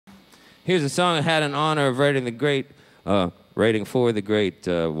Here's a song I had in honor of writing for the great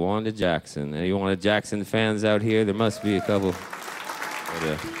Wanda Jackson. Any Wanda Jackson fans out here? There must be a couple.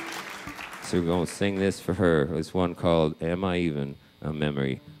 But, so we're going to sing this for her. It's one called Am I Even a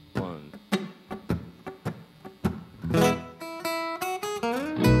Memory? One.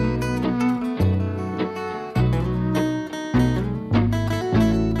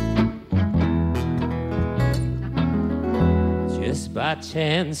 Just by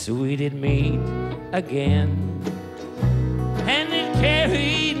chance we did meet again, and it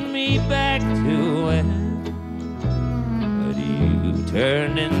carried me back to when, but you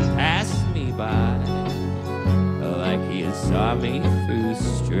turned and passed me by, like you saw me through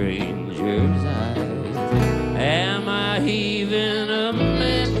strangers' eyes. Am I even a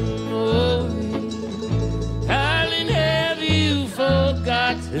memory? Darling, have you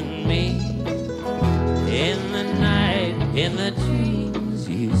forgotten me? In the night, in the dreams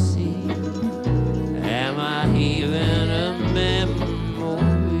you see, am I even a memory?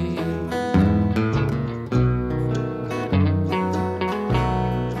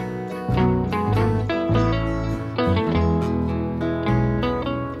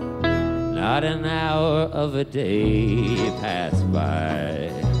 Not an hour of a day passed by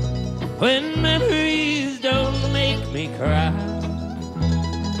when memories don't make me cry.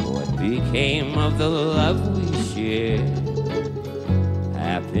 What became of the love we shared,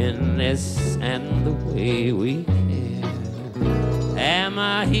 happiness and the way we cared? Am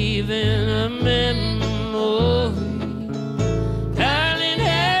I even a memory? Darling,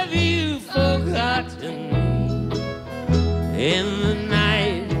 have you forgotten me? In the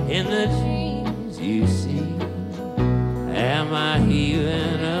night, in the dreams you see, am I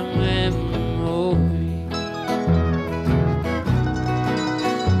even a memory?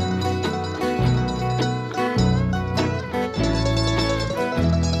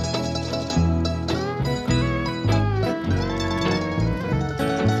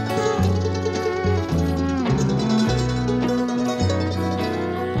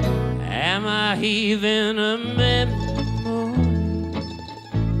 Am I even a memory?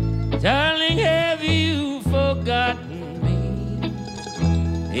 Darling, have you forgotten me?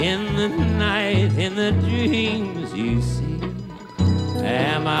 In the night, in the dreams you see,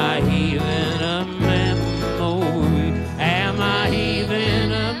 am I even a memory?